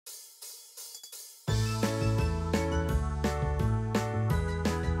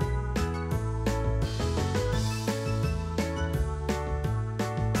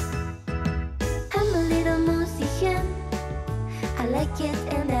like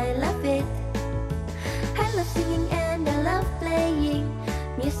it and I love it. I love singing and I love playing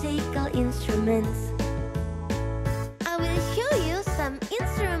musical instruments. I will show you some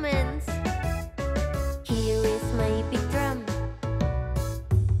instruments. Here is my big drum.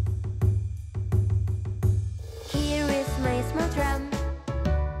 Here is my small drum.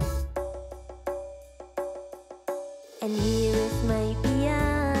 And here is my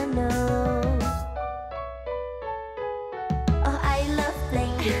piano. Oh, I love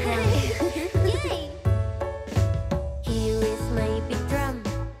playing the drum. Yay! Here is my big drum.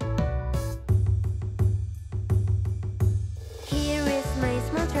 Here is my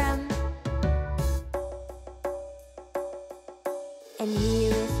small drum. And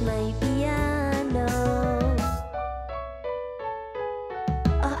here is my piano.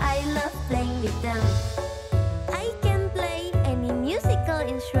 Oh, I love playing with them. I can play any musical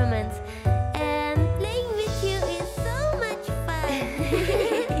instruments, and playing with you is so much fun.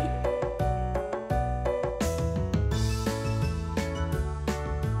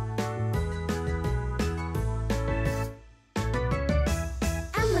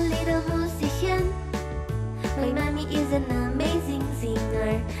 I'm a little musician. My mommy is an amazing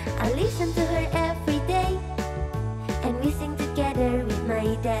singer. I listen to her every day, and we sing together with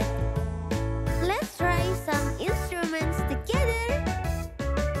my dad. Let's try some instruments together.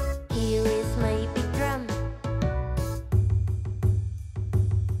 Here is my big drum.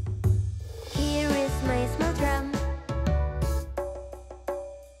 Here is my small drum.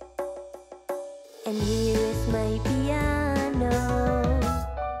 And here is my piano.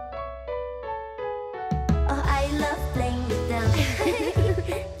 Oh, I love playing with them.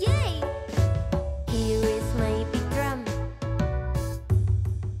 Yay! Here is my big drum.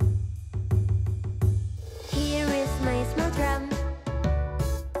 Here is my small drum.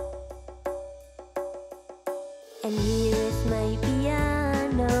 And here is my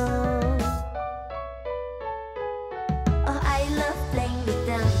piano. Oh, I love playing with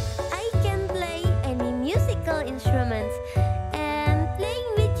them. I can play any musical instruments, and playing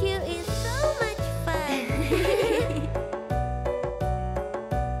with you is so much fun.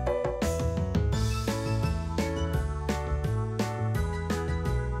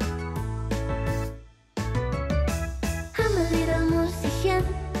 I'm a little musician.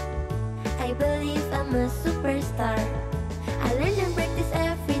 I believe I'm a superstar. I learn and practice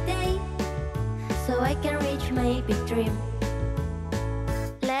every day, so I can reach my big dream.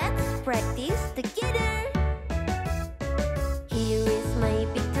 Let's practice together. Here is my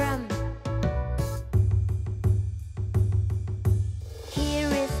big drum. Here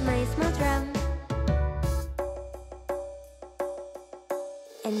is my small drum.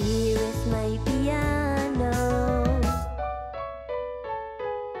 And here is my piano.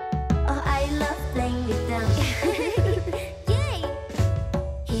 Oh, I love playing with them. Yay!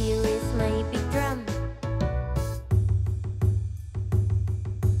 Here is my big drum.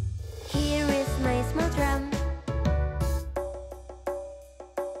 Here is my small drum.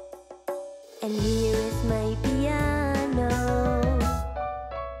 And here is my piano.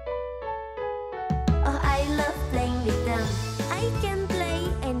 Oh, I love playing with them. I can play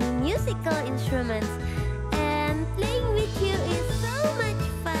any musical instruments,